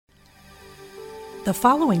The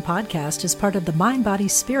following podcast is part of the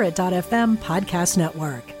MindBodySpirit.fm podcast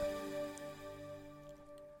network.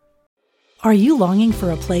 Are you longing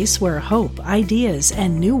for a place where hope, ideas,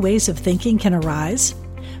 and new ways of thinking can arise?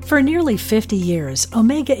 For nearly 50 years,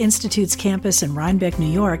 Omega Institute's campus in Rhinebeck, New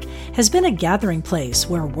York, has been a gathering place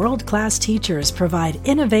where world-class teachers provide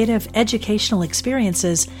innovative educational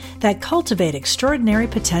experiences that cultivate extraordinary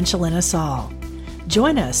potential in us all.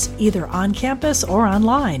 Join us either on campus or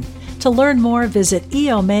online. To learn more, visit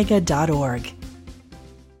eomega.org.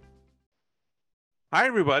 Hi,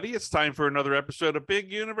 everybody. It's time for another episode of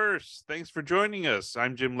Big Universe. Thanks for joining us.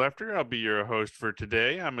 I'm Jim Lefter. I'll be your host for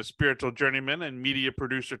today. I'm a spiritual journeyman and media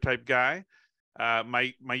producer type guy.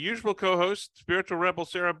 My usual co-host, spiritual rebel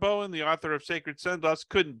Sarah Bowen, the author of Sacred Sundust,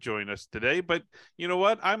 couldn't join us today. But you know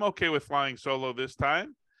what? I'm okay with flying solo this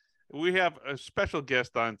time. We have a special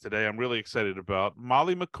guest on today I'm really excited about.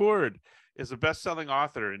 Molly McCord is a best-selling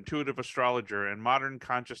author, intuitive astrologer, and modern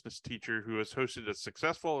consciousness teacher who has hosted a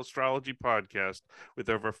successful astrology podcast with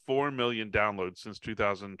over 4 million downloads since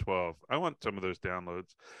 2012. I want some of those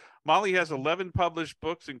downloads. Molly has 11 published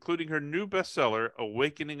books, including her new bestseller,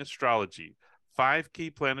 Awakening Astrology, 5 Key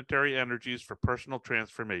Planetary Energies for Personal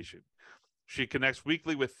Transformation. She connects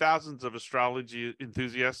weekly with thousands of astrology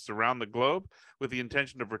enthusiasts around the globe with the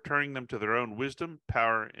intention of returning them to their own wisdom,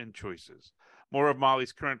 power, and choices. More of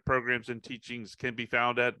Molly's current programs and teachings can be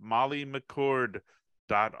found at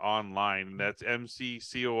mollymccord.online. That's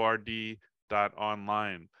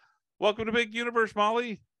MCCORD.online. Welcome to Big Universe,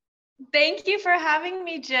 Molly. Thank you for having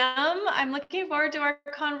me, Jim. I'm looking forward to our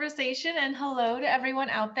conversation, and hello to everyone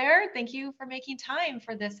out there. Thank you for making time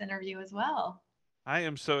for this interview as well. I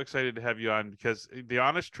am so excited to have you on because the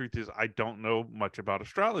honest truth is I don't know much about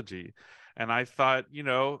astrology. And I thought,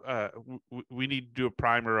 we need to do a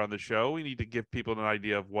primer on the show. We need to give people an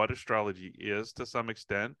idea of what astrology is to some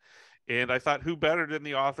extent. And I thought, who better than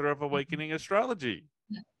the author of Awakening Astrology?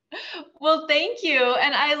 Well, thank you.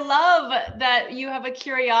 And I love that you have a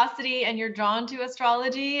curiosity and you're drawn to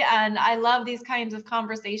astrology. And I love these kinds of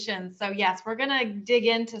conversations. So yes, we're going to dig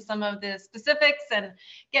into some of the specifics and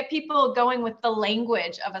get people going with the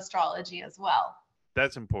language of astrology as well.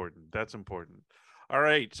 That's important. That's important. All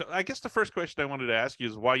right. So I guess the first question I wanted to ask you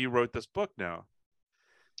is why you wrote this book now.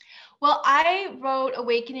 Well, I wrote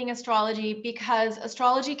Awakening Astrology because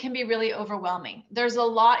astrology can be really overwhelming. There's a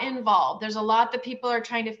lot involved. There's a lot that people are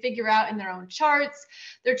trying to figure out in their own charts.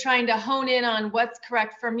 They're trying to hone in on what's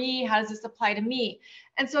correct for me. How does this apply to me?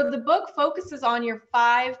 And so the book focuses on your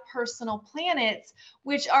 5 personal planets,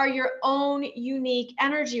 which are your own unique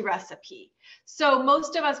energy recipe. So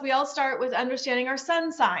most of us, we all start with understanding our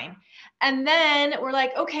sun sign. And then we're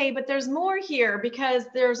like, okay, but there's more here because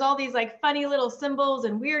there's all these like funny little symbols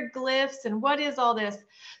and weird glyphs. And what is all this?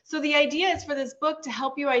 So the idea is for this book to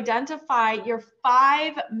help you identify your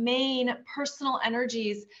 5 main personal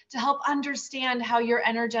energies to help understand how you're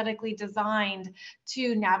energetically designed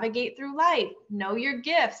to navigate through life, know your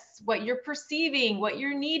gifts, what you're perceiving, what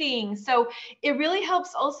you're needing. So it really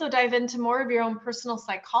helps also dive into more of your own personal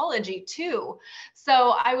psychology too.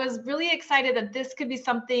 So I was really excited that this could be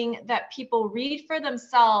something that people read for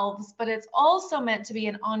themselves, but it's also meant to be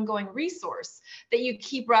an ongoing resource that you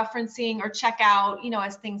keep referencing or check out,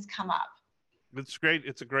 as things come up. It's great.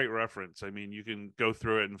 It's a great reference. I mean, you can go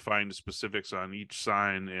through it and find specifics on each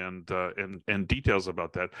sign and details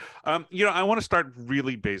about that. I want to start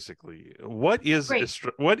really basically. What is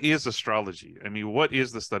astrology? I mean, what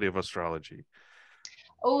is the study of astrology?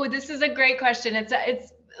 Oh, this is a great question. It's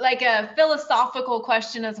like a philosophical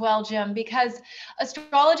question as well, Jim, because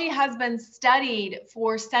astrology has been studied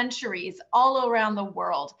for centuries all around the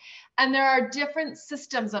world. And there are different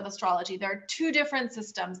systems of astrology. There are 2 different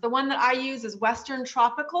systems. The one that I use is Western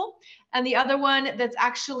tropical, and the other one that's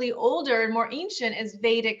actually older and more ancient is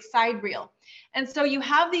Vedic sidereal. And so you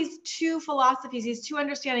have these 2 philosophies, these 2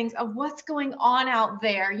 understandings of what's going on out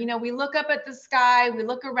there. We look up at the sky, we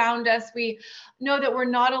look around us, we know that we're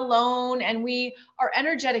not alone, and we are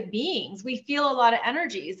energetic beings. We feel a lot of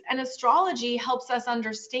energies, and astrology helps us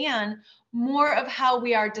understand more of how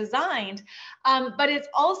we are designed. But it's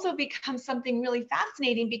also become something really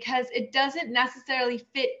fascinating because it doesn't necessarily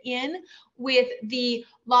fit in with the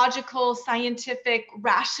logical, scientific,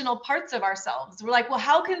 rational parts of ourselves. We're like, well,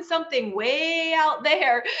 how can something way out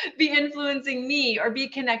there be influencing me or be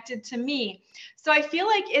connected to me? So I feel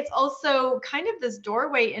like it's also kind of this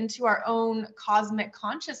doorway into our own cosmic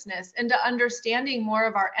consciousness, into understanding more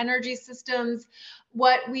of our energy systems,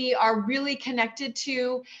 what we are really connected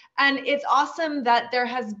to. And it's awesome that there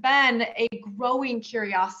has been a growing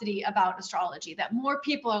curiosity about astrology, that more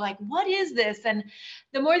people are like, what is this? And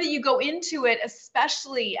the more that you go into it,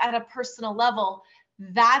 especially at a personal level,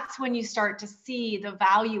 that's when you start to see the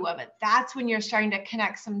value of it. That's when you're starting to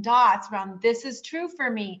connect some dots around, this is true for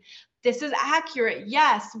me. This is accurate.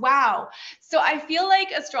 Yes. Wow. So I feel like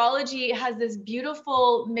astrology has this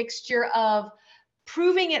beautiful mixture of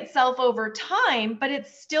proving itself over time, but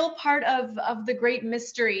it's still part of the great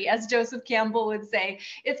mystery, as Joseph Campbell would say.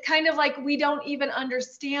 It's kind of like we don't even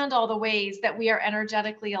understand all the ways that we are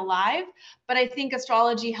energetically alive, but I think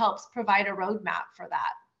astrology helps provide a roadmap for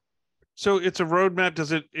that. So it's a roadmap.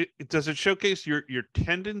 Does it showcase your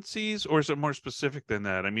tendencies, or is it more specific than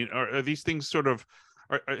that? I mean, are these things sort of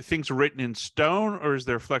are things written in stone, or is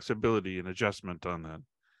there flexibility and adjustment on that?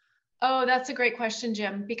 Oh, that's a great question,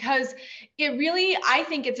 Jim, because it really, I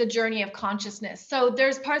think it's a journey of consciousness. So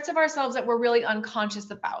there's parts of ourselves that we're really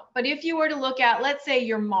unconscious about. But if you were to look at, let's say,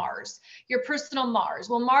 your Mars, your personal Mars,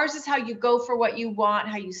 well, Mars is how you go for what you want,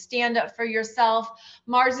 how you stand up for yourself.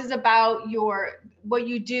 Mars is about what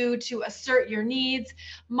you do to assert your needs.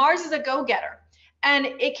 Mars is a go-getter. And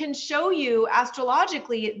it can show you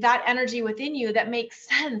astrologically that energy within you that makes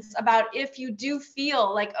sense about if you do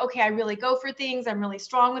feel like, okay, I really go for things, I'm really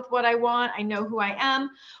strong with what I want, I know who I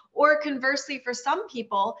am. Or conversely, for some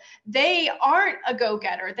people, they aren't a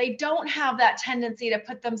go-getter. They don't have that tendency to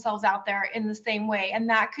put themselves out there in the same way. And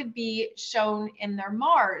that could be shown in their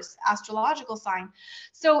Mars astrological sign.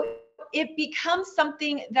 So it becomes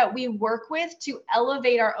something that we work with to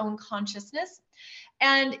elevate our own consciousness.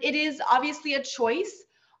 And it is obviously a choice.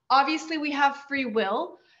 Obviously, we have free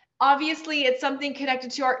will. Obviously, it's something connected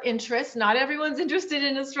to our interests. Not everyone's interested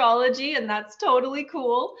in astrology, and that's totally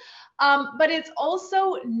cool. But it's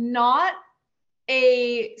also not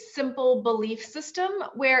a simple belief system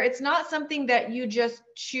where it's not something that you just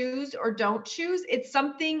choose or don't choose. It's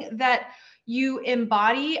something that you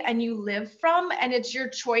embody and you live from, and it's your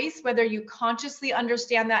choice whether you consciously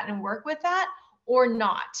understand that and work with that or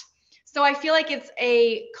not. So I feel like it's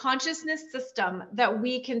a consciousness system that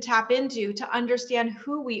we can tap into to understand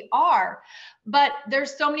who we are. But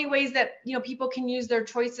there's so many ways that, people can use their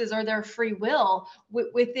choices or their free will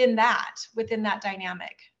within that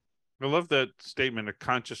dynamic. I love that statement, a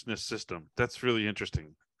consciousness system. That's really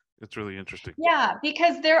interesting. It's really interesting. Yeah,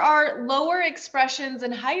 because there are lower expressions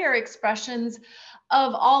and higher expressions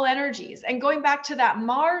of all energies. And going back to that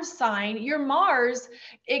Mars sign, your Mars,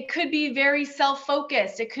 it could be very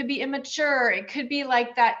self-focused. It could be immature. It could be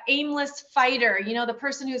like that aimless fighter, the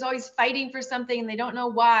person who's always fighting for something and they don't know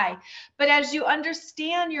why. But as you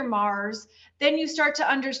understand your Mars, then you start to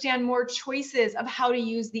understand more choices of how to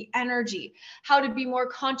use the energy, how to be more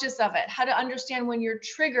conscious of it, how to understand when you're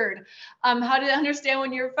triggered, how to understand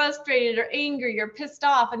when you're frustrated or angry or pissed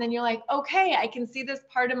off. And then you're like, okay, I can see this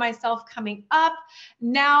part of myself coming up.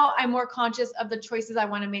 Now I'm more conscious of the choices I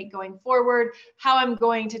want to make going forward, how I'm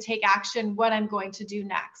going to take action, what I'm going to do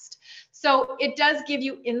next. So it does give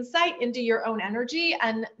you insight into your own energy.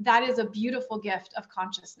 And that is a beautiful gift of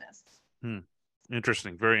consciousness.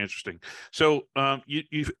 Interesting. Very interesting. So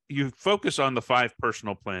you focus on the 5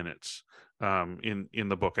 personal planets in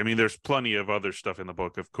the book. I mean, there's plenty of other stuff in the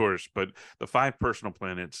book, of course, but the 5 personal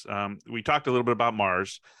planets. We talked a little bit about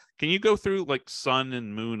Mars. Can you go through like Sun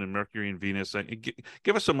and Moon and Mercury and Venus and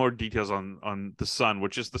give us some more details on the Sun,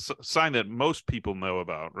 which is the sign that most people know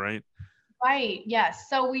about, right? Right. Yes.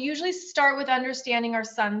 So we usually start with understanding our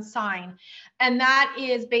sun sign, and that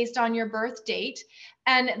is based on your birth date.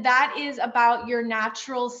 And that is about your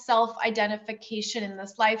natural self-identification in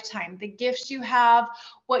this lifetime, the gifts you have,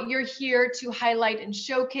 what you're here to highlight and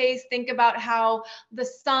showcase. Think about how the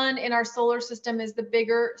sun in our solar system is the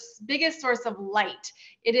biggest source of light.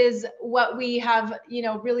 It is what we have,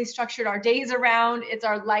 really structured our days around. It's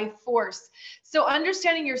our life force. So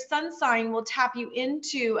understanding your sun sign will tap you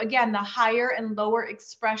into, again, the higher and lower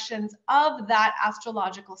expressions of that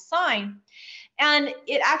astrological sign. And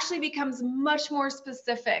it actually becomes much more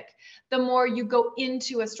specific the more you go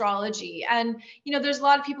into astrology. And, there's a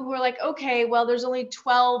lot of people who are like, okay, well, there's only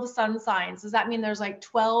 12 sun signs. Does that mean there's like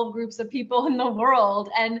 12 groups of people in the world?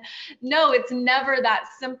 And no, it's never that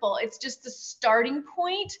simple. It's just the starting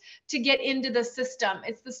point to get into the system.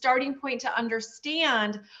 It's the starting point to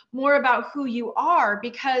understand more about who you are,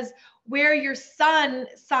 because where your sun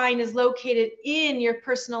sign is located in your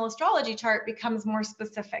personal astrology chart becomes more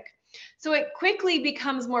specific. So it quickly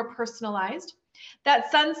becomes more personalized.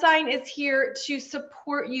 That sun sign is here to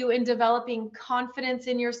support you in developing confidence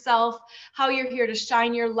in yourself, how you're here to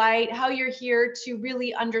shine your light, how you're here to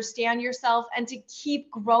really understand yourself and to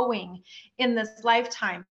keep growing in this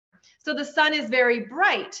lifetime. So the sun is very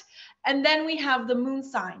bright. And then we have the moon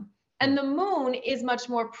sign. And the moon is much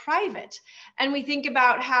more private. And we think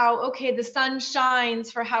about how, okay, the sun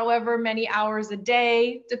shines for however many hours a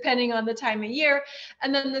day, depending on the time of year.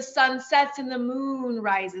 And then the sun sets and the moon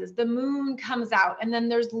rises. The moon comes out. And then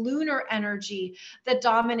there's lunar energy that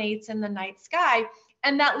dominates in the night sky.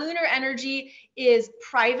 And that lunar energy is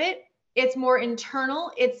private. It's more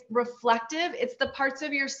internal, it's reflective, it's the parts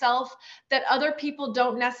of yourself that other people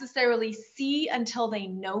don't necessarily see until they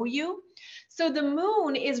know you. So the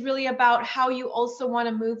moon is really about how you also want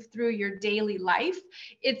to move through your daily life.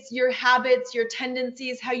 It's your habits, your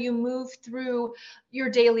tendencies, how you move through your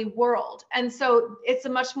daily world. And so it's a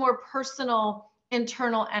much more personal,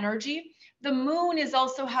 internal energy. The moon is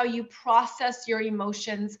also how you process your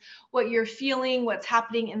emotions, what you're feeling, what's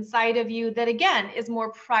happening inside of you, that again is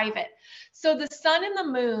more private. So the sun and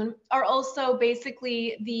the moon are also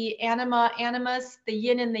basically the animus, the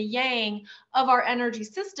yin and the yang of our energy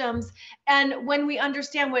systems. And when we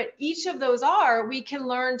understand what each of those are, we can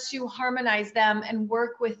learn to harmonize them and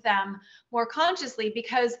work with them more consciously,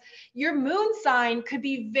 because your moon sign could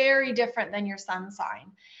be very different than your sun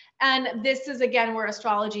sign. And this is, again, where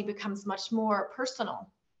astrology becomes much more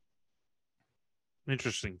personal.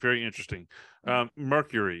 Interesting. Very interesting.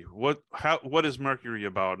 Mercury, what is Mercury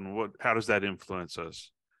about, and how does that influence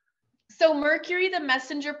us? So Mercury, the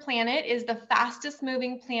messenger planet, is the fastest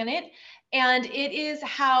moving planet, and it is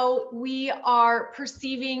how we are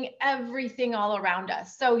perceiving everything all around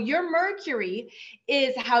us. So your Mercury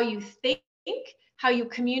is how you think, how you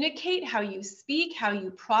communicate, how you speak, how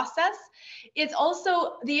you process. It's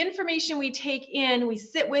also the information we take in, we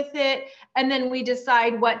sit with it, and then we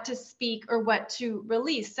decide what to speak or what to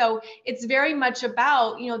release. So it's very much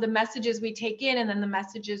about, the messages we take in and then the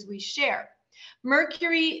messages we share.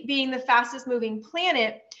 Mercury, being the fastest moving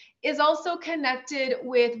planet, is also connected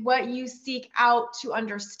with what you seek out to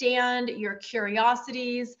understand, your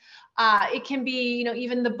curiosities. It can be,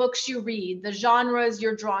 even the books you read, the genres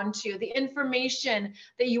you're drawn to, the information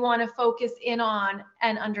that you want to focus in on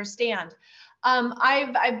and understand.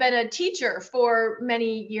 I've been a teacher for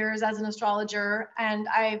many years as an astrologer, and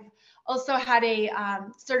I've also had a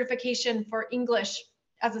certification for English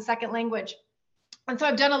as a second language. And so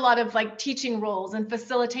I've done a lot of teaching roles and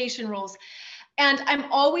facilitation roles. And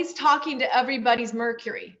I'm always talking to everybody's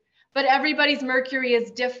Mercury, but everybody's Mercury is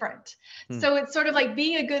different. So it's sort of like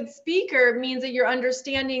being a good speaker means that you're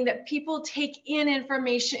understanding that people take in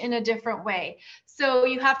information in a different way. So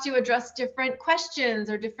you have to address different questions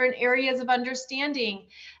or different areas of understanding.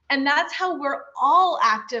 And that's how we're all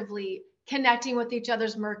actively connecting with each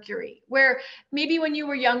other's Mercury, where maybe when you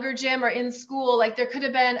were younger, Jim, or in school, there could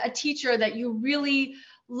have been a teacher that you really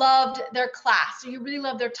loved their class, or you really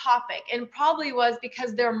loved their topic, and probably was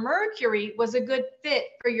because their Mercury was a good fit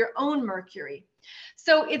for your own Mercury.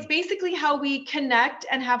 So it's basically how we connect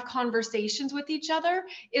and have conversations with each other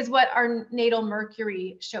is what our natal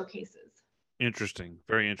Mercury showcases. Interesting.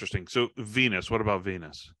 Very interesting. So Venus, what about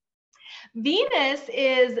Venus? Venus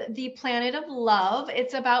is the planet of love.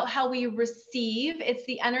 It's about how we receive. It's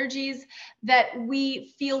the energies that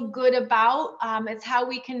we feel good about. It's how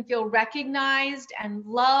we can feel recognized and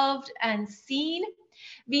loved and seen.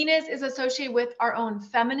 Venus is associated with our own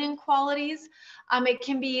feminine qualities. It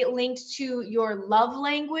can be linked to your love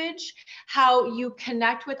language, how you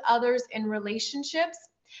connect with others in relationships.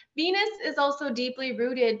 Venus is also deeply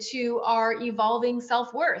rooted to our evolving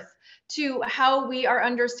self-worth, to how we are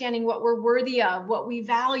understanding what we're worthy of, what we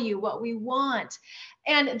value, what we want.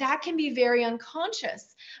 And that can be very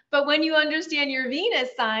unconscious. But when you understand your Venus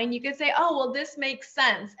sign, you can say, oh, well, this makes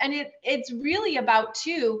sense. And it's really about,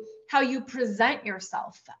 too, how you present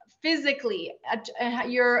yourself physically,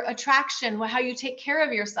 your attraction, how you take care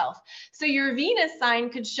of yourself. So your Venus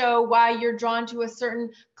sign could show why you're drawn to a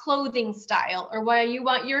certain clothing style, or why you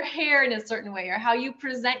want your hair in a certain way, or how you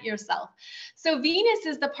present yourself. So Venus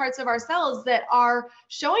is the parts of ourselves that are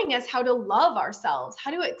showing us how to love ourselves,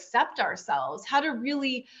 how to accept ourselves, how to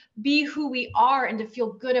really be who we are and to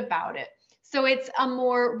feel good about it. So it's a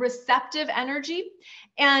more receptive energy,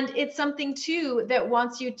 and it's something too that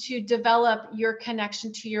wants you to develop your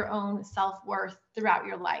connection to your own self-worth throughout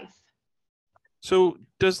your life. So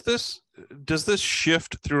does this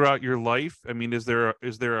shift throughout your life? I mean, is there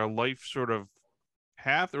a life sort of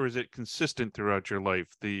path, or is it consistent throughout your life?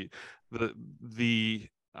 The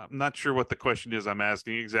I'm not sure what the question is I'm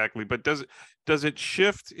asking exactly, but does it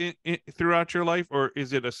shift throughout your life, or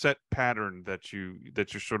is it a set pattern that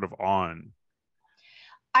you're sort of on?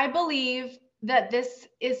 I believe that this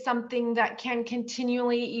is something that can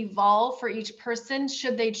continually evolve for each person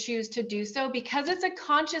should they choose to do so, because it's a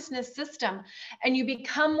consciousness system, and you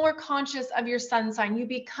become more conscious of your sun sign, you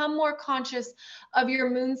become more conscious of your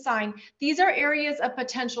moon sign. These are areas of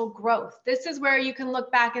potential growth. This is where you can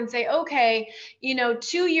look back and say, okay,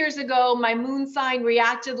 2 years ago my moon sign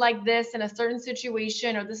reacted like this in a certain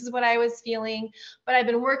situation, or this is what I was feeling, but I've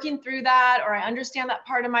been working through that, or I understand that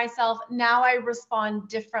part of myself. Now I respond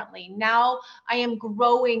differently. Now I am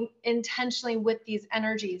growing intentionally with these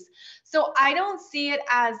energies. So I don't see it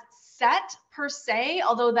as set per se,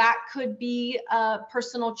 although that could be a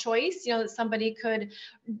personal choice, that somebody could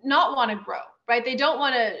not want to grow, right? They don't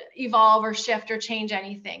want to evolve or shift or change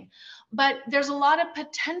anything. But there's a lot of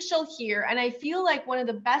potential here. And I feel like one of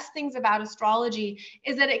the best things about astrology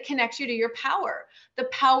is that it connects you to your power, the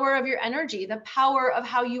power of your energy, the power of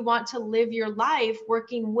how you want to live your life,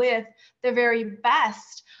 working with the very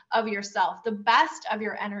best of yourself, the best of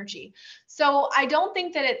your energy. So I don't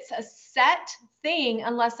think that it's a set thing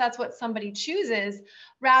unless that's what somebody chooses.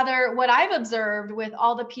 Rather, what I've observed with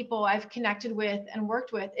all the people I've connected with and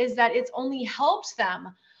worked with is that it's only helped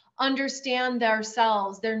them understand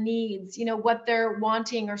themselves, their needs, what they're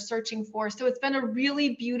wanting or searching for. So it's been a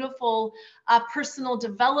really beautiful personal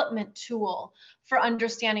development tool for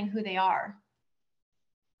understanding who they are.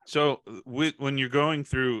 So when you're going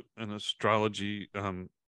through an astrology,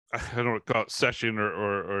 I don't know, call it session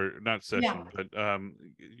or not session, Yeah. but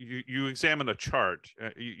you examine a chart.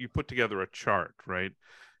 You put together a chart, right?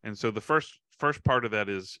 And so the first part of that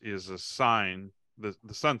is a sign,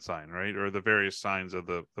 the sun sign, right, or the various signs of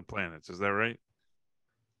the planets. Is that right?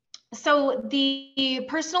 So the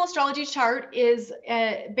personal astrology chart is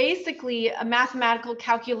basically a mathematical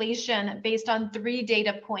calculation based on 3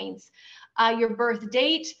 data points: your birth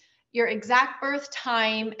date, your exact birth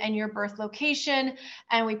time, and your birth location.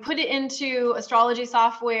 And we put it into astrology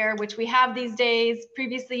software, which we have these days.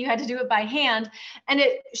 Previously, you had to do it by hand. And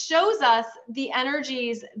it shows us the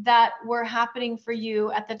energies that were happening for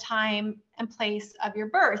you at the time and place of your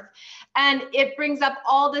birth. And it brings up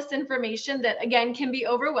all this information that, again, can be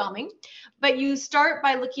overwhelming. But you start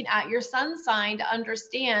by looking at your sun sign to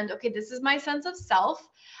understand, okay, this is my sense of self.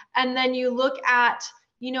 And then you look at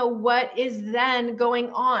what is then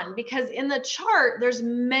going on, because in the chart, there's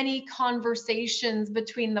many conversations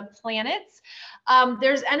between the planets.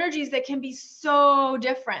 There's energies that can be so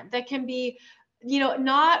different, that can be,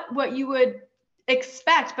 not what you would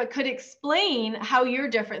expect, but could explain how you're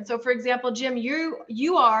different. So for example, Jim,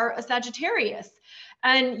 you are a Sagittarius,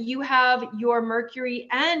 and you have your Mercury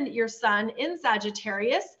and your Sun in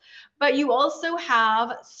Sagittarius, but you also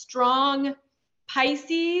have strong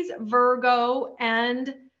Pisces, Virgo,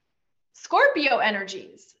 and Scorpio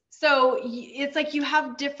energies. So it's like you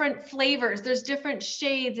have different flavors. There's different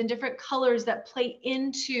shades and different colors that play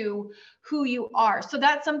into who you are. So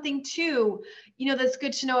that's something too, that's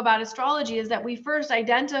good to know about astrology, is that we first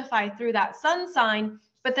identify through that sun sign,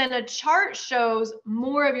 but then a chart shows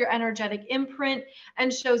more of your energetic imprint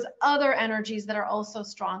and shows other energies that are also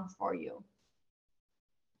strong for you.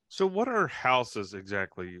 So what are houses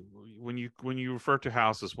exactly? When you refer to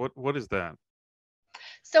houses, what is that?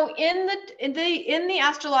 So in the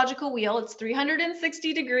astrological wheel, it's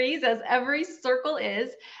 360 degrees, as every circle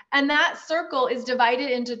is, and that circle is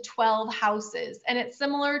divided into 12 houses, and it's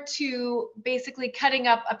similar to basically cutting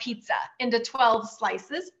up a pizza into 12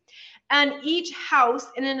 slices. And each house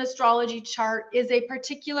in an astrology chart is a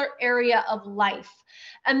particular area of life.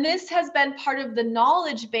 And this has been part of the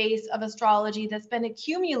knowledge base of astrology that's been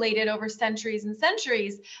accumulated over centuries and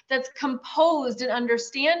centuries, that's composed an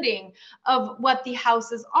understanding of what the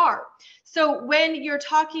houses are. So when you're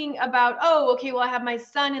talking about, oh, okay, well, I have my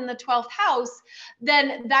sun in the 12th house,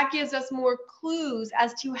 then that gives us more clues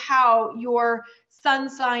as to how your sun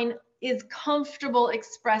sign is comfortable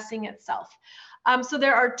expressing itself. So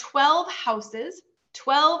there are 12 houses,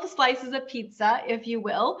 12 slices of pizza, if you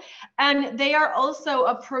will, and they are also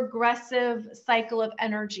a progressive cycle of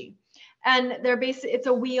energy. And it's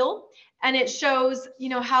a wheel, and it shows,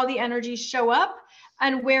 how the energies show up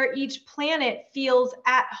and where each planet feels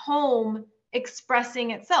at home expressing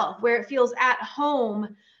itself, where it feels at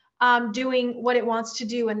home doing what it wants to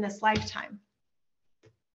do in this lifetime.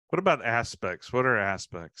 What about aspects? What are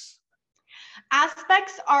aspects?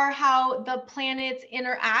 Aspects are how the planets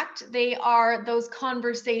interact. They are those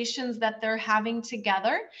conversations that they're having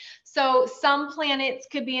together. So some planets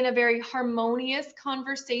could be in a very harmonious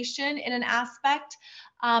conversation in an aspect.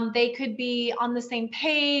 They could be on the same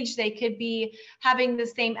page. They could be having the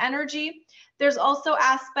same energy. There's also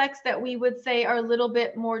aspects that we would say are a little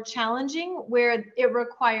bit more challenging, where it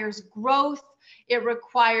requires growth. It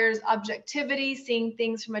requires objectivity, seeing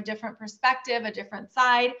things from a different perspective, a different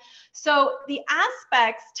side. So the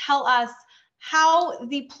aspects tell us how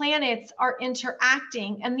the planets are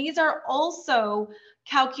interacting, and these are also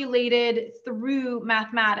calculated through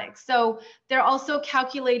mathematics. So they're also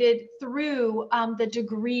calculated through the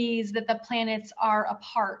degrees that the planets are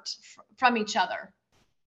apart from each other.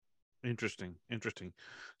 Interesting.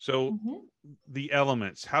 So the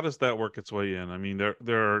elements, how does that work its way in? I mean,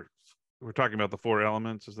 we're talking about the 4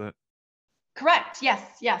 elements, is that correct? Yes.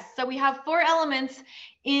 So we have 4 elements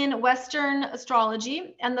in Western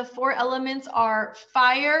astrology, and the 4 elements are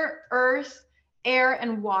fire, earth, air,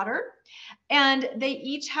 and water. And they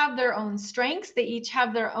each have their own strengths. They each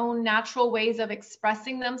have their own natural ways of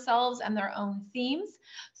expressing themselves and their own themes.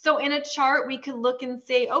 So in a chart, we could look and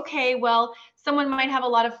say, okay, well, someone might have a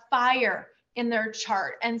lot of fire in their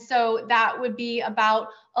chart. And so that would be about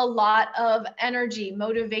a lot of energy,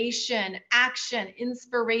 motivation, action,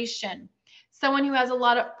 inspiration. Someone who has a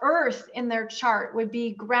lot of earth in their chart would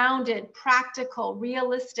be grounded, practical,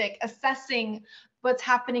 realistic, assessing what's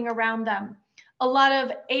happening around them. A lot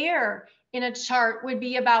of air in a chart would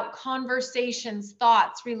be about conversations,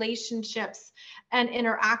 thoughts, relationships, and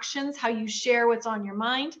interactions, how you share what's on your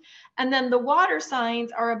mind. And then the water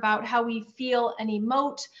signs are about how we feel and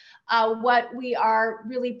emote, what we are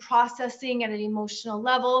really processing at an emotional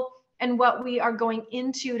level, and what we are going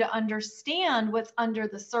into to understand what's under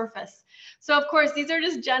the surface. So of course, these are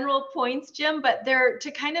just general points, Jim, but they're to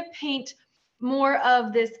kind of paint more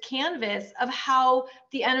of this canvas of how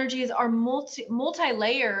the energies are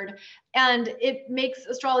multi-layered, and it makes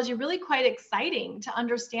astrology really quite exciting to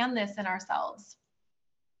understand this in ourselves.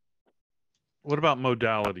 What about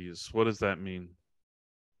modalities? What does that mean?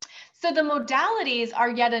 So the modalities are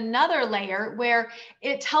yet another layer where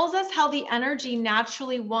it tells us how the energy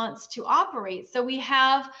naturally wants to operate. So we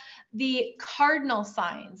have the cardinal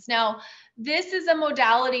signs. Now, this is a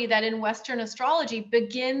modality that in Western astrology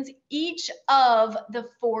begins each of the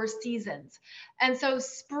 4 seasons. And so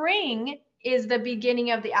spring is the beginning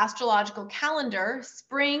of the astrological calendar.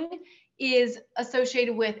 Spring is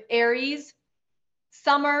associated with Aries,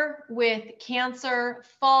 summer with Cancer,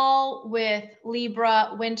 fall with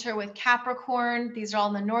Libra, winter with Capricorn. These are all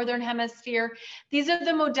in the Northern Hemisphere. These are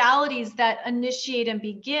the modalities that initiate and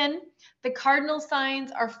begin. The cardinal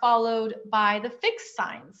signs are followed by the fixed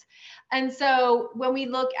signs. And so when we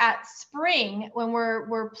look at spring, when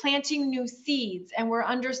we're planting new seeds and we're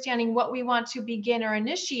understanding what we want to begin or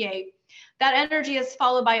initiate, that energy is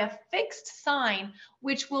followed by a fixed sign,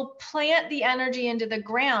 which will plant the energy into the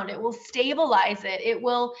ground. It will stabilize it. It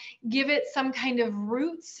will give it some kind of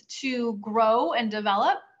roots to grow and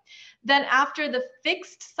develop. Then after the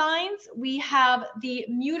fixed signs, we have the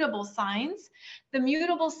mutable signs. The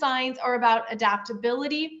mutable signs are about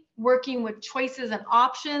adaptability, working with choices and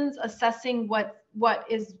options, assessing what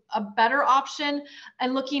is a better option,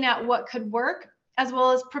 and looking at what could work, as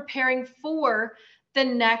well as preparing for the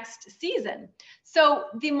next season. So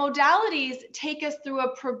the modalities take us through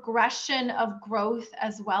a progression of growth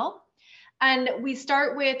as well. And we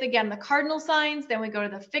start with, again, the cardinal signs, then we go to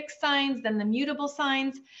the fixed signs, then the mutable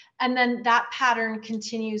signs, and then that pattern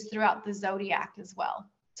continues throughout the zodiac as well.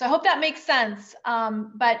 So I hope that makes sense.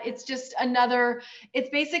 But it's just it's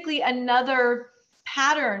basically another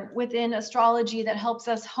pattern within astrology that helps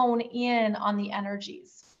us hone in on the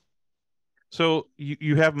energies. So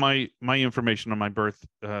you have my information on my birth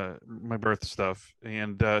stuff,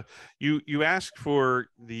 and you asked for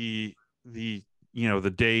the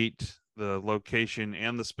date, the location,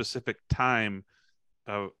 and the specific time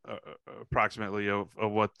of approximately of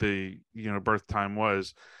what the birth time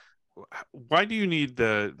was. Why do you need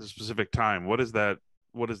the specific time? What does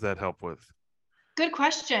that help with? Good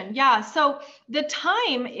question. Yeah. So the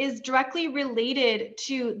time is directly related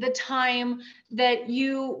to the time that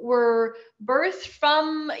you were birthed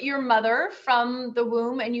from your mother, from the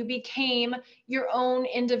womb, and you became your own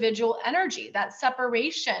individual energy, that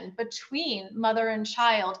separation between mother and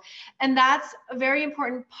child. And that's a very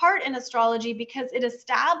important part in astrology because it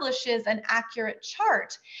establishes an accurate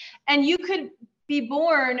chart. And you could be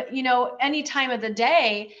born, any time of the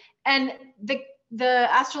day, and the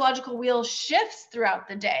astrological wheel shifts throughout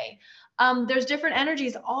the day. There's different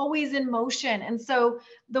energies always in motion. And so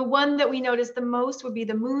the one that we notice the most would be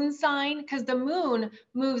the moon sign, because the moon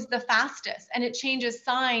moves the fastest and it changes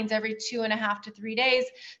signs every 2.5 to 3 days.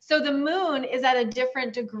 So the moon is at a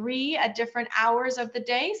different degree at different hours of the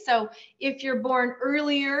day. So if you're born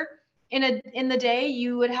earlier In the day,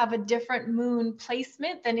 you would have a different moon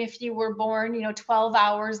placement than if you were born, 12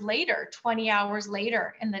 hours later, 20 hours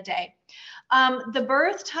later in the day. The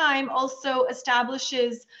birth time also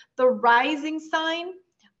establishes the rising sign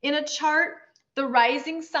in a chart. The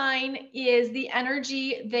rising sign is the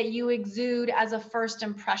energy that you exude as a first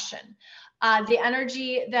impression, the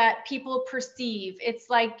energy that people perceive. It's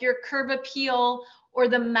like your curb appeal or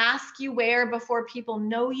the mask you wear before people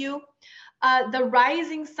know you. The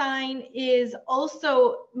rising sign is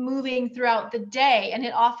also moving throughout the day, and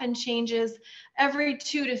it often changes every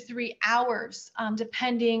 2 to 3 hours,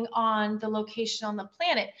 depending on the location on the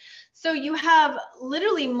planet. So you have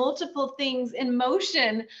literally multiple things in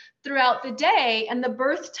motion throughout the day, and the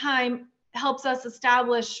birth time helps us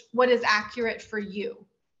establish what is accurate for you.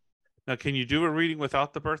 Now, can you do a reading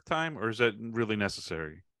without the birth time, or is that really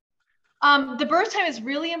necessary? The birth time is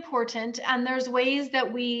really important, and there's ways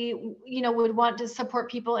that we, would want to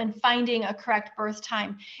support people in finding a correct birth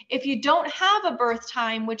time. If you don't have a birth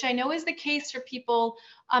time, which I know is the case for people,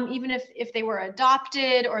 even if they were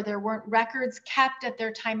adopted or there weren't records kept at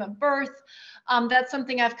their time of birth, that's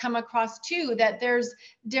something I've come across too, that there's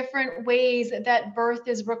different ways that birth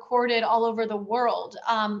is recorded all over the world.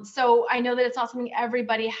 So I know that it's not something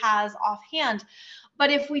everybody has offhand. But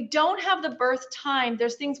if we don't have the birth time,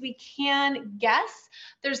 there's things we can guess.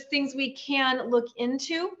 There's things we can look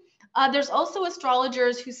into. There's also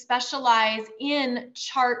astrologers who specialize in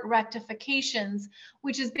chart rectifications,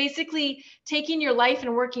 which is basically taking your life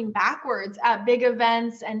and working backwards at big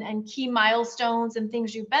events and key milestones and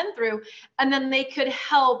things you've been through. And then they could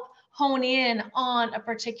help hone in on a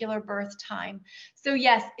particular birth time. So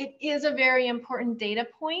yes, it is a very important data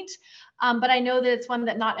point, but I know that it's one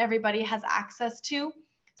that not everybody has access to.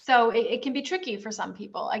 So it can be tricky for some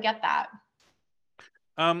people. I get that.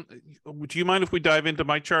 Do you mind if we dive into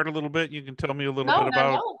my chart a little bit? You can tell me a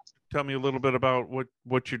little bit about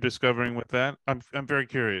what you're discovering with that. I'm very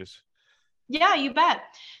curious. Yeah, you bet.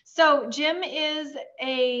 So Jim is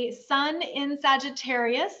a sun in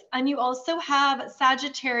Sagittarius, and you also have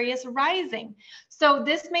Sagittarius rising. So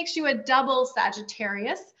this makes you a double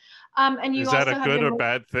Sagittarius. And you is that also a good or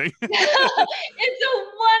bad thing? It's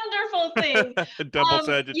a wonderful thing. Double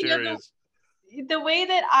Sagittarius. The way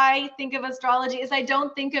that I think of astrology is I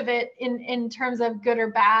don't think of it in terms of good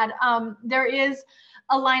or bad. There is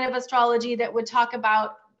a line of astrology that would talk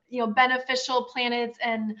about beneficial planets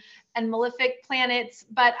and malefic planets,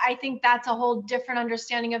 but I think that's a whole different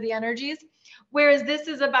understanding of the energies, whereas this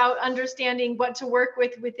is about understanding what to work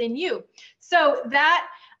with within you. So that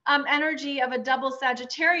energy of a double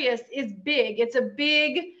Sagittarius is big. It's a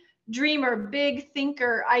big dreamer, big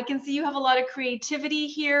thinker. I can see you have a lot of creativity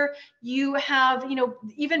here. You have,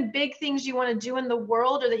 even big things you want to do in the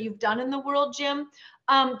world or that you've done in the world, Jim,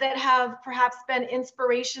 that have perhaps been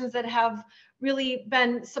inspirations that have really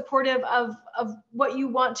been supportive of what you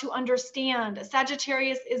want to understand.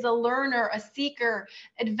 Sagittarius is a learner, a seeker,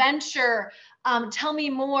 adventure. Tell me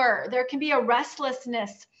more. There can be a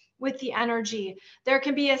restlessness with the energy. There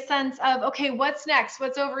can be a sense of, okay, what's next?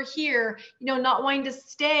 What's over here? Not wanting to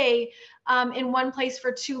stay in one place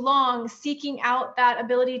for too long, seeking out that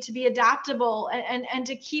ability to be adaptable and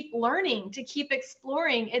to keep learning, to keep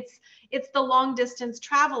exploring. It's the long distance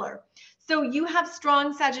traveler. So you have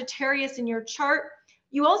strong Sagittarius in your chart.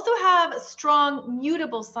 You also have strong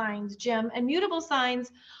mutable signs, Jim, and mutable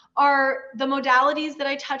signs are the modalities that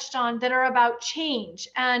I touched on that are about change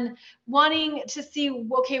and wanting to see,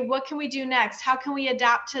 okay, what can we do next? How can we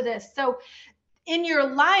adapt to this? So in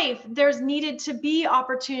your life, there's needed to be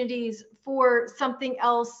opportunities for something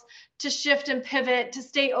else, to shift and pivot, to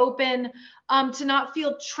stay open, to not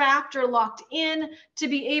feel trapped or locked in, to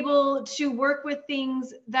be able to work with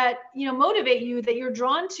things that motivate you, that you're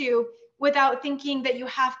drawn to, without thinking that you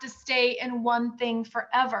have to stay in one thing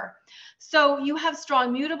forever. So you have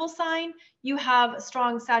strong mutable sign, you have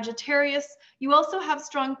strong Sagittarius, you also have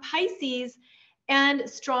strong Pisces and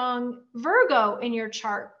strong Virgo in your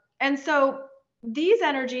chart. And so these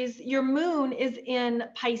energies, your moon is in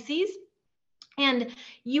Pisces, and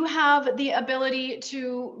you have the ability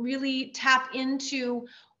to really tap into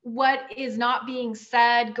what is not being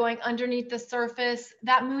said, going underneath the surface.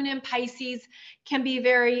 That moon in Pisces can be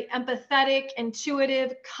very empathetic,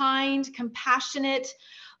 intuitive, kind, compassionate,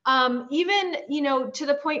 even, to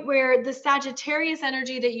the point where the Sagittarius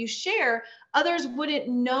energy that you share, others wouldn't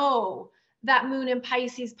know that moon in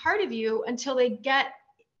Pisces part of you until they get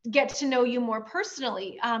to know you more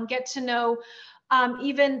personally, get to know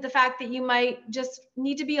even the fact that you might just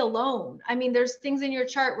need to be alone. I mean, there's things in your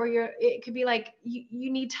chart where it could be like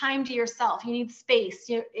you need time to yourself, you need space.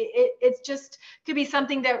 It's just could be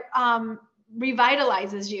something that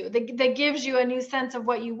revitalizes you, that gives you a new sense of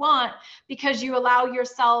what you want, because you allow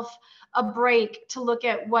yourself a break to look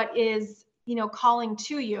at what is, calling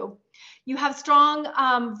to you. You have strong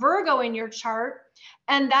Virgo in your chart,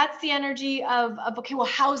 and that's the energy of okay, well,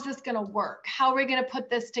 how's this going to work? How are we going to put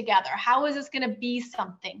this together? How is this going to be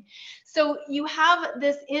something? So you have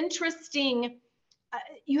this interesting,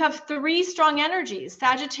 you have three strong energies: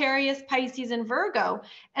 Sagittarius, Pisces, and Virgo.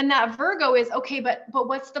 And that Virgo is okay, but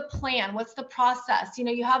what's the plan? What's the process?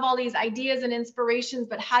 You have all these ideas and inspirations,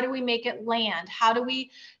 but how do we make it land? How do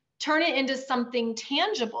we turn it into something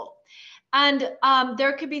tangible? And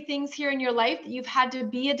there could be things here in your life that you've had to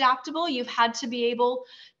be adaptable. You've had to be able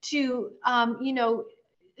to,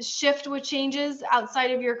 shift with changes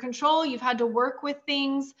outside of your control. You've had to work with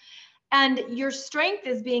things, and your strength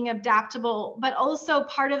is being adaptable. But also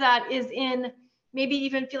part of that is in maybe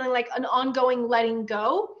even feeling like an ongoing letting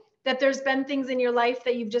go, that there's been things in your life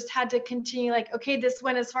that you've just had to continue, like, okay, this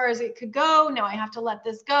went as far as it could go. Now I have to let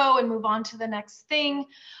this go and move on to the next thing.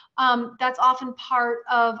 That's often part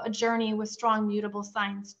of a journey with strong mutable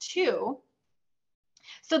signs too.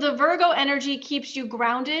 So the Virgo energy keeps you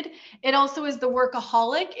grounded. It also is the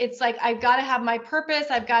workaholic. It's like, I've got to have my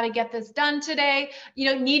purpose. I've got to get this done today.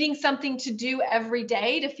 Needing something to do every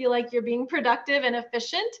day to feel like you're being productive and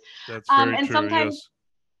efficient. That's very and true. Sometimes yes.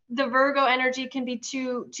 The Virgo energy can be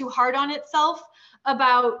too hard on itself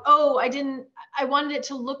about, oh, I wanted it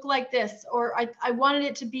to look like this, or I wanted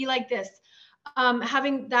it to be like this.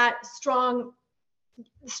 Having that strong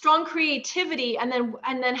creativity, and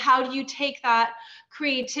then how do you take that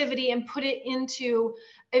creativity and put it into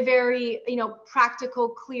a very practical,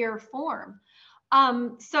 clear form?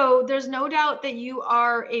 So there's no doubt that you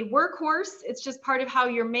are a workhorse. It's just part of how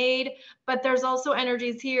you're made, but there's also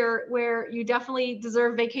energies here where you definitely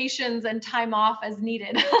deserve vacations and time off as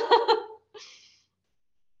needed.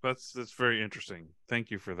 That's very interesting.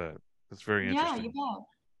 Thank you for that. That's very interesting. Yeah, you bet.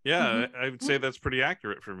 Yeah, Mm-hmm. I would say that's pretty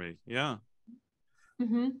accurate for me. Yeah.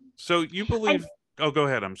 Mm-hmm. So you believe, oh, go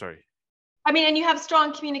ahead. I'm sorry. And you have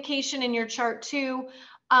strong communication in your chart too.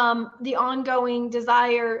 The ongoing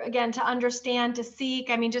desire, again, to understand, to seek.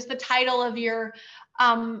 Just the title of your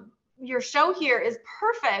show here is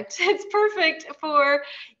perfect. It's perfect for,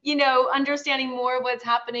 understanding more of what's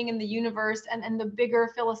happening in the universe and the bigger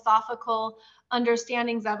philosophical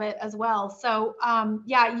understandings of it as well. So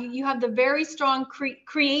you have the very strong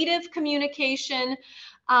creative communication,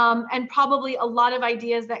 and probably a lot of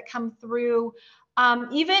ideas that come through.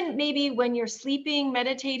 Even maybe when you're sleeping,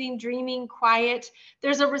 meditating, dreaming, quiet,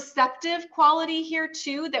 there's a receptive quality here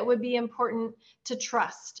too that would be important to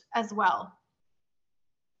trust as well.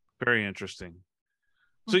 Very interesting.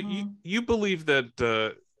 So you believe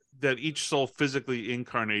that that each soul physically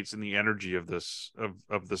incarnates in the energy of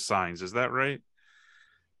of the signs. Is that right?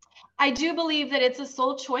 I do believe that it's a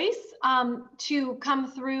soul choice to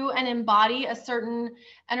come through and embody a certain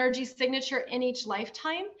energy signature in each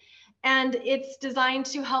lifetime. And it's designed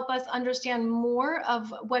to help us understand more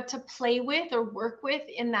of what to play with or work with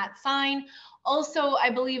in that sign. Also, I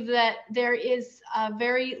believe that there is a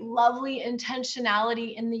very lovely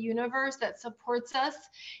intentionality in the universe that supports us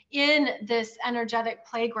in this energetic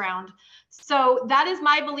playground. So that is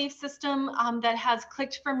my belief system that has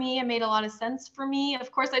clicked for me and made a lot of sense for me.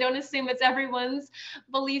 Of course, I don't assume it's everyone's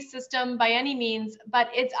belief system by any means, but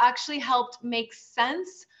it's actually helped make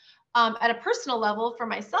sense at a personal level for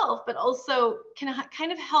myself, but also can kind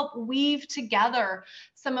of help weave together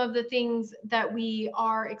some of the things that we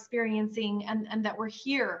are experiencing and that we're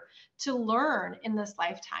here to learn in this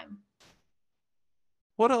lifetime.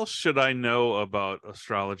 What else should I know about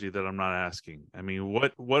astrology that I'm not asking?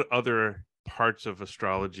 What other parts of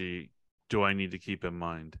astrology do I need to keep in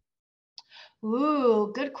mind?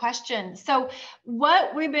 Ooh, good question. So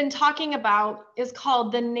what we've been talking about is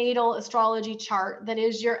called the natal astrology chart. That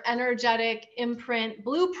is your energetic imprint,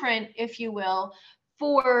 blueprint, if you will,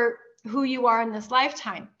 for who you are in this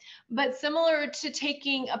lifetime. But similar to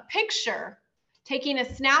taking a picture, taking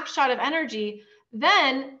a snapshot of energy,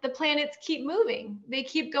 then the planets keep moving. They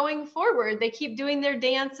keep going forward. They keep doing their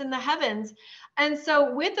dance in the heavens. And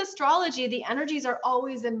so with astrology, the energies are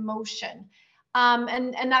always in motion.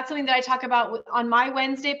 And that's something that I talk about on my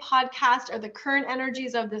Wednesday podcast, are the current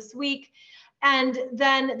energies of this week. And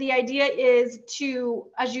then the idea is to,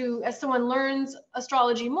 as someone learns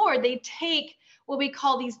astrology more, they take what we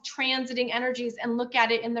call these transiting energies and look at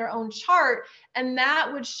it in their own chart. And that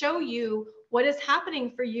would show you what is happening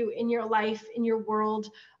for you in your life, in your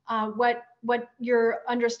world, what you're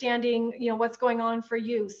understanding, what's going on for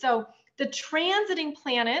you. So the transiting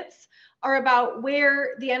planets are about where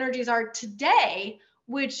the energies are today,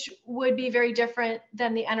 which would be very different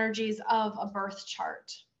than the energies of a birth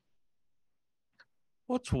chart.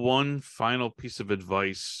 What's one final piece of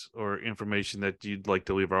advice or information that you'd like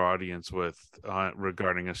to leave our audience with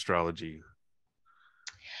regarding astrology?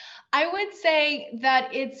 I would say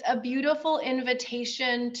that it's a beautiful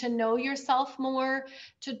invitation to know yourself more,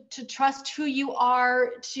 to trust who you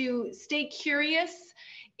are, to stay curious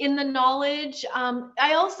in the knowledge.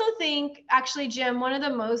 I also think, actually, Jim, one of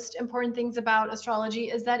the most important things about astrology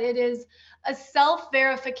is that it is a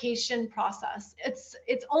self-verification process.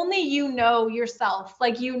 It's only you know yourself,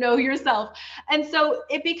 like you know yourself. And so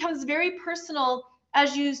it becomes very personal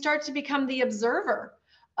as you start to become the observer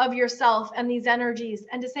of yourself and these energies,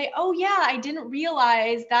 and to say, oh yeah, I didn't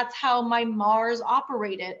realize that's how my Mars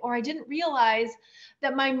operated, or I didn't realize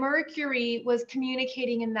that my Mercury was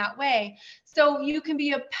communicating in that way. So you can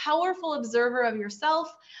be a powerful observer of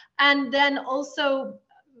yourself, and then also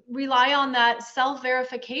rely on that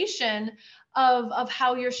self-verification of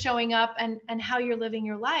how you're showing up and how you're living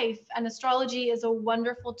your life. And astrology is a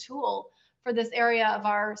wonderful tool for this area of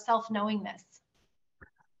our self-knowingness.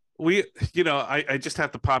 I just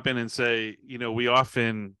have to pop in and say,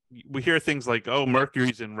 we hear things like, oh,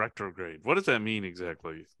 Mercury's in retrograde. What does that mean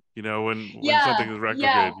exactly? When something is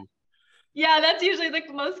retrograde. Yeah, that's usually the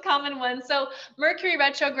most common one. So Mercury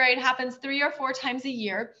retrograde happens 3 or 4 times a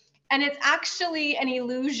year. And it's actually an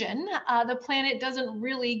illusion. The planet doesn't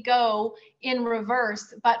really go in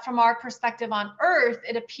reverse, but from our perspective on Earth,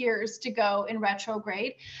 it appears to go in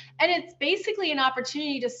retrograde. And it's basically an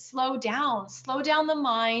opportunity to slow down the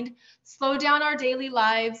mind, slow down our daily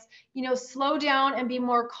lives, slow down and be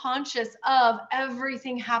more conscious of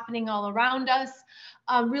everything happening all around us.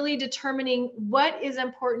 Really determining what is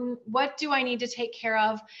important, what do I need to take care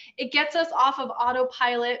of. It gets us off of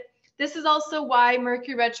autopilot. This is also why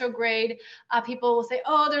Mercury retrograde, people will say,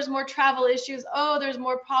 oh, there's more travel issues. Oh, there's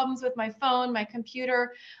more problems with my phone, my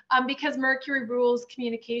computer, because Mercury rules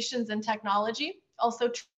communications and technology, also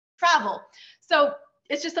travel. So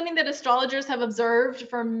it's just something that astrologers have observed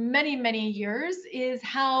for many, many years, is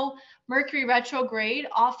how Mercury retrograde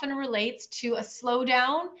often relates to a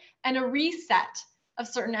slowdown and a reset of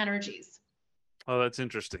certain energies. Oh, that's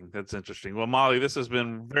interesting. That's interesting. Well, Molly, this has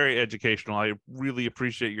been very educational. I really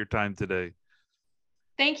appreciate your time today.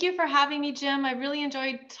 Thank you for having me, Jim. I really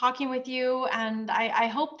enjoyed talking with you, and I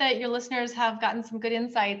hope that your listeners have gotten some good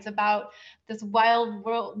insights about this wide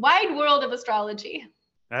world of astrology.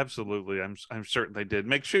 Absolutely. I'm certain they did.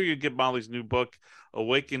 Make sure you get Molly's new book,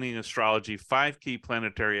 Awakening Astrology, 5 Key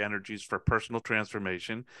Planetary Energies for Personal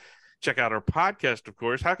Transformation. Check out our podcast, of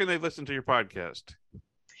course. How can they listen to your podcast?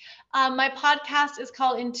 My podcast is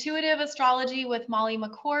called Intuitive Astrology with Molly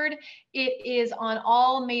McCord. It is on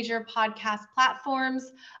all major podcast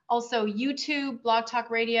platforms, also YouTube, Blog Talk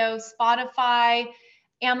Radio, Spotify,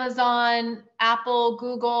 Amazon, Apple,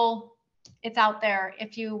 Google. It's out there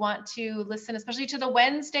if you want to listen, especially to the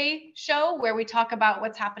Wednesday show where we talk about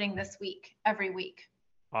what's happening this week, every week.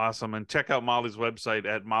 Awesome. And check out Molly's website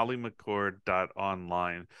at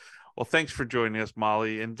mollymccord.online. Well, thanks for joining us,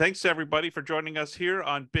 Molly. And thanks to everybody for joining us here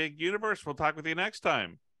on Big Universe. We'll talk with you next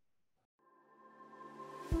time.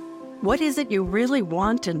 What is it you really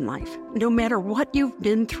want in life? No matter what you've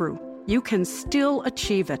been through, you can still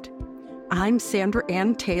achieve it. I'm Sandra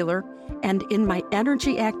Ann Taylor, and in my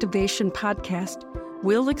Energy Activation podcast,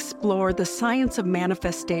 we'll explore the science of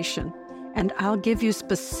manifestation, and I'll give you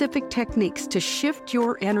specific techniques to shift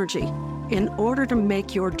your energy in order to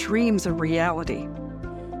make your dreams a reality.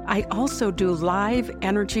 I also do live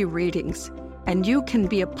energy readings, and you can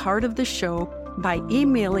be a part of the show by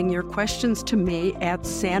emailing your questions to me at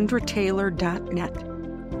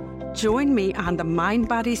sandrataylor.net. Join me on the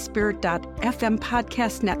mindbodyspirit.fm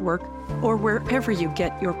podcast network or wherever you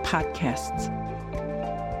get your podcasts.